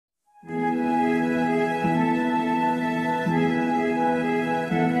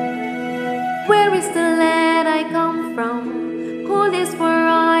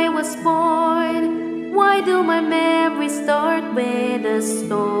with a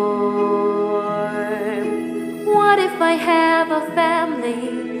storm. What if I have a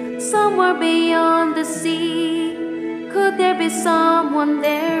family somewhere beyond the sea? Could there be someone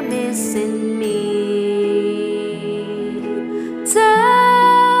there missing me?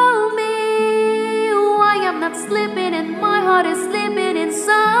 Tell me why I'm not sleeping and my heart is slipping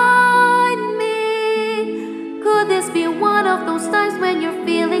inside me. Could this be one of those times when your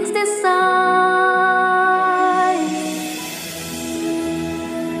feelings decide?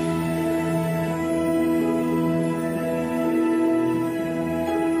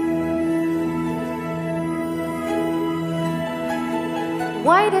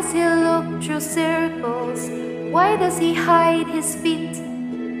 Why does he look through circles? Why does he hide his feet?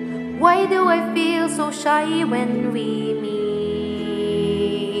 Why do I feel so shy when we meet?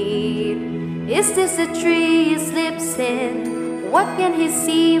 Is this a tree he sleeps in? What can he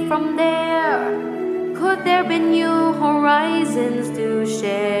see from there? Could there be new horizons to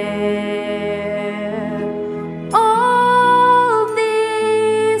share? All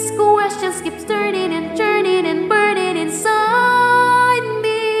these questions keep turning and turning and burning inside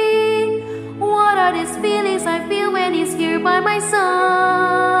me. What are these feelings I feel when he's here by my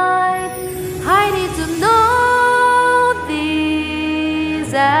side? I need to know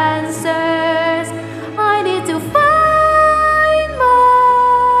these answers. I need to find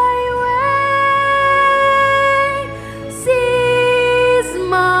my way. Seize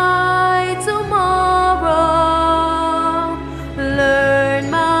my tomorrow. Learn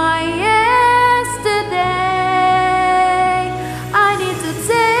my yesterday. I need to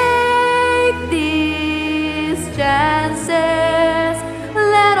take these chances.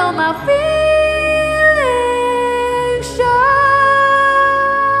 Let all my feelings show.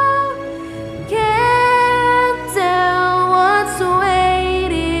 Can't tell what's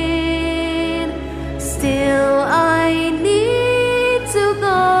waiting. Still I need to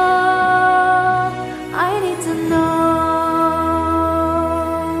go. I need to know.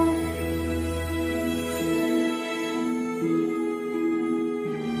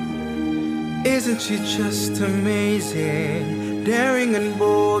 Isn't she just amazing? Daring and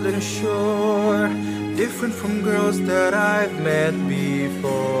bold and sure. Different from girls that I've met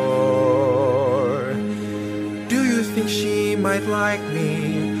before. Do you think she might like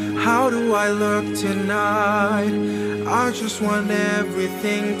me? How do I look tonight? I just want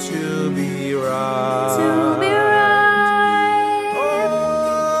everything to be right. To be right.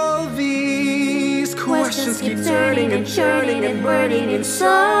 All these questions keep turning and churning and burning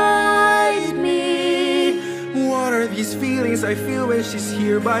inside me. What are these feelings I feel when she's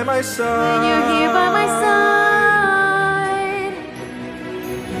here by my side? When you're here by my side,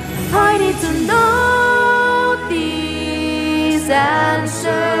 I need to know these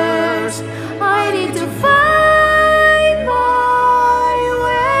answers. I need to find my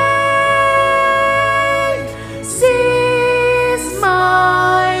way. Seize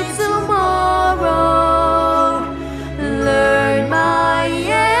my tomorrow. Learn my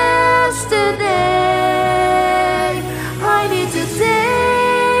yesterday. I need to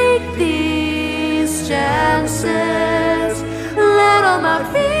take these chances. Let all my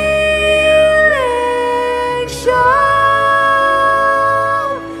feelings show.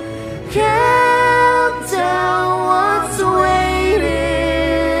 Can't tell what's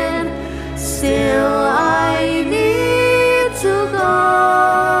waiting. Still I need to go.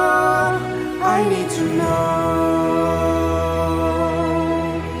 I need to know.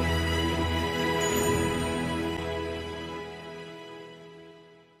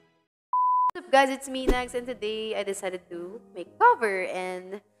 What's up guys, it's me Nags, and today I decided to make cover,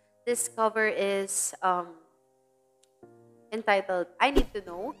 and this cover is entitled I Need to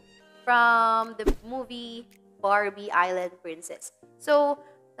Know from the movie Barbie Island Princess. So,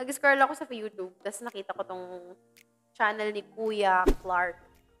 nag-scroll ako sa YouTube, tapos nakita ko tong channel ni Kuya Clark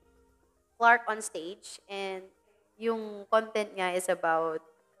on stage, and yung content niya is about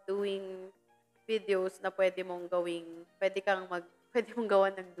doing videos na pwede mong gawan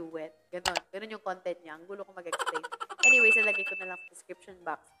ng duet. Ganon yung content niya. Ang gulo ko mag-explain. Anyways, nalagay ko na lang sa description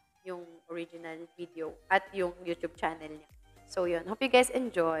box yung original video at yung YouTube channel niya. So, yun. Hope you guys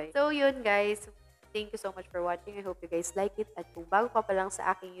enjoy. So, yun guys. Thank you so much for watching. I hope you guys like it. At kung bago ka pa lang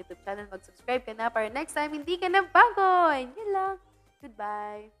sa aking YouTube channel, mag-subscribe ka na para next time hindi ka na bago. And yun lang.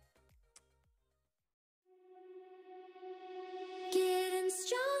 Goodbye. Getting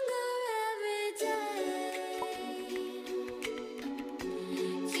stronger every day.